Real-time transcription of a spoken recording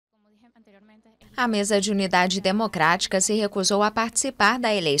A Mesa de Unidade Democrática se recusou a participar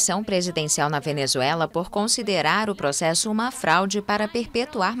da eleição presidencial na Venezuela por considerar o processo uma fraude para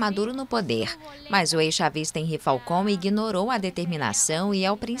perpetuar Maduro no poder. Mas o ex-chavista Henri Falcón ignorou a determinação e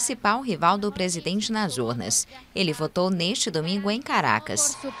é o principal rival do presidente nas urnas. Ele votou neste domingo em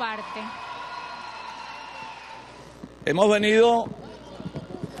Caracas.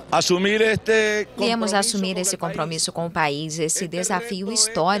 Viemos assumir esse compromisso com o país, esse desafio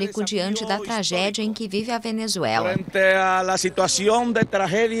histórico diante da tragédia em que vive a Venezuela.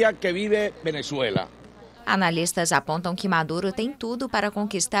 Analistas apontam que Maduro tem tudo para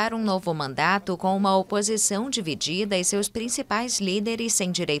conquistar um novo mandato com uma oposição dividida e seus principais líderes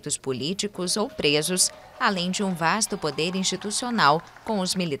sem direitos políticos ou presos, além de um vasto poder institucional com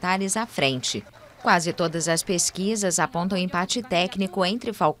os militares à frente. Quase todas as pesquisas apontam empate técnico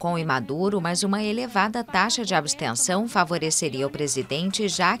entre Falcón e Maduro, mas uma elevada taxa de abstenção favoreceria o presidente,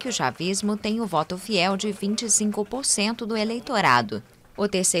 já que o chavismo tem o voto fiel de 25% do eleitorado. O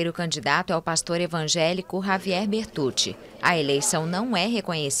terceiro candidato é o pastor evangélico Javier Bertucci. A eleição não é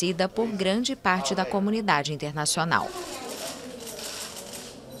reconhecida por grande parte da comunidade internacional.